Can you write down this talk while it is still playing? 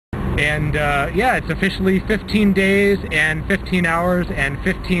And yeah, it's officially 15 days and 15 hours and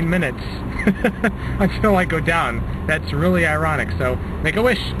 15 minutes until I go down. That's really ironic, so make a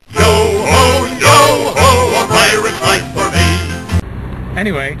wish. Yo ho, a pirate's life for me.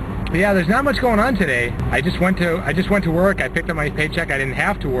 Anyway, yeah, there's not much going on today. I just went to work. I picked up my paycheck. I didn't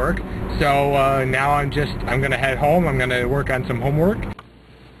have to work, so now I'm gonna head home. I'm gonna work on some homework.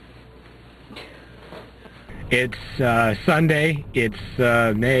 It's Sunday. It's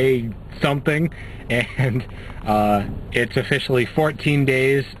May something, and it's officially 14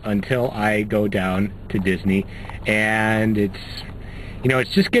 days until I go down to Disney, and it's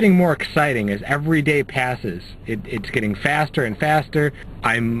just getting more exciting as every day passes. It's getting faster and faster.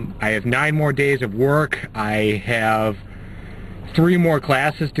 I have 9 more days of work. I have 3 more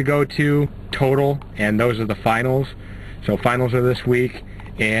classes to go to total, and those are the finals. So finals are this week,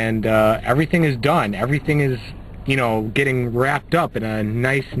 and everything is done. Everything is, getting wrapped up in a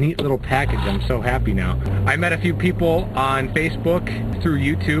nice, neat little package. I'm so happy now. I met a few people on Facebook through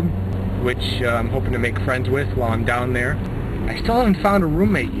YouTube, which I'm hoping to make friends with while I'm down there. I still haven't found a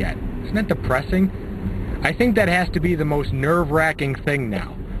roommate yet. Isn't that depressing? I think that has to be the most nerve-wracking thing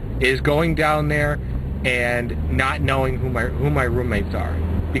now, is going down there and not knowing who my roommates are.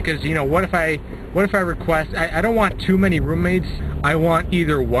 Because, what if I request, I don't want too many roommates. I want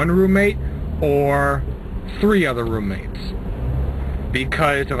either one roommate or 3 other roommates.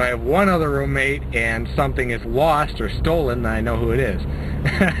 Because if I have one other roommate and something is lost or stolen, then I know who it is.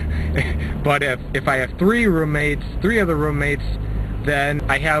 But if I have 3 other roommates, then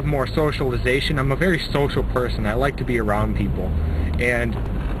I have more socialization. I'm a very social person. I like to be around people. And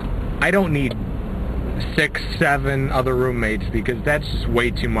I don't need 6, 7 other roommates, because that's just way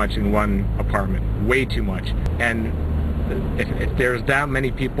too much in one apartment. Way too much. And if there's that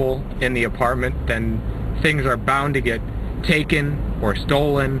many people in the apartment, then things are bound to get taken or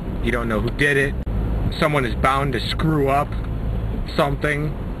stolen. You don't know who did it. Someone is bound to screw up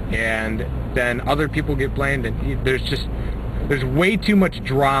something, and then other people get blamed, and there's way too much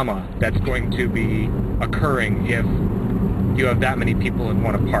drama that's going to be occurring if you have that many people in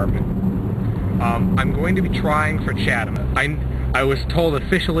one apartment. I'm going to be trying for Chatham. I was told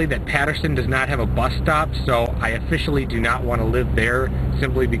officially that Patterson does not have a bus stop, so I officially do not want to live there,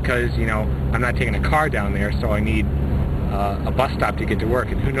 simply because, I'm not taking a car down there, so I need a bus stop to get to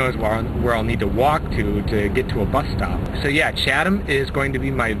work, and who knows where I'll need to walk to get to a bus stop. So yeah, Chatham is going to be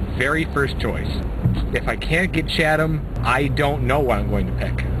my very first choice. If I can't get Chatham, I don't know what I'm going to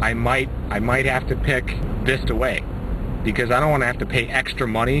pick. I might have to pick Vista Way, because I don't want to have to pay extra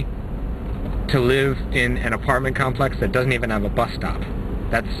money to live in an apartment complex that doesn't even have a bus stop.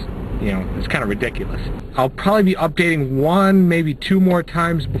 That's, it's kind of ridiculous. I'll probably be updating 1, maybe 2 more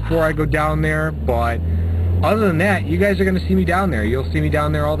times before I go down there, but other than that, you guys are going to see me down there. You'll see me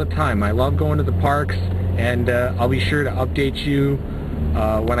down there all the time. I love going to the parks, and I'll be sure to update you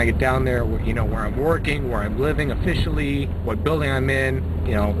when I get down there, where I'm working, where I'm living officially, what building I'm in,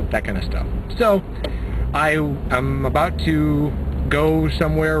 that kind of stuff. So, I'm about to go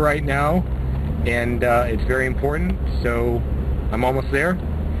somewhere right now, and it's very important, so I'm almost there,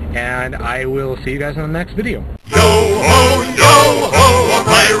 and I will see you guys in the next video. Yo ho, a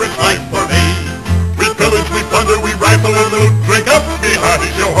pirate's life for me. We pillage, we plunder, we rifle and loot. Drink up, me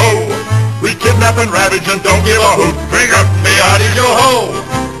hearties, yo ho. We kidnap and ravage and don't give a hoot. Drink up, me hearties, yo ho.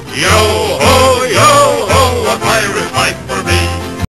 Yo ho, a pirate's life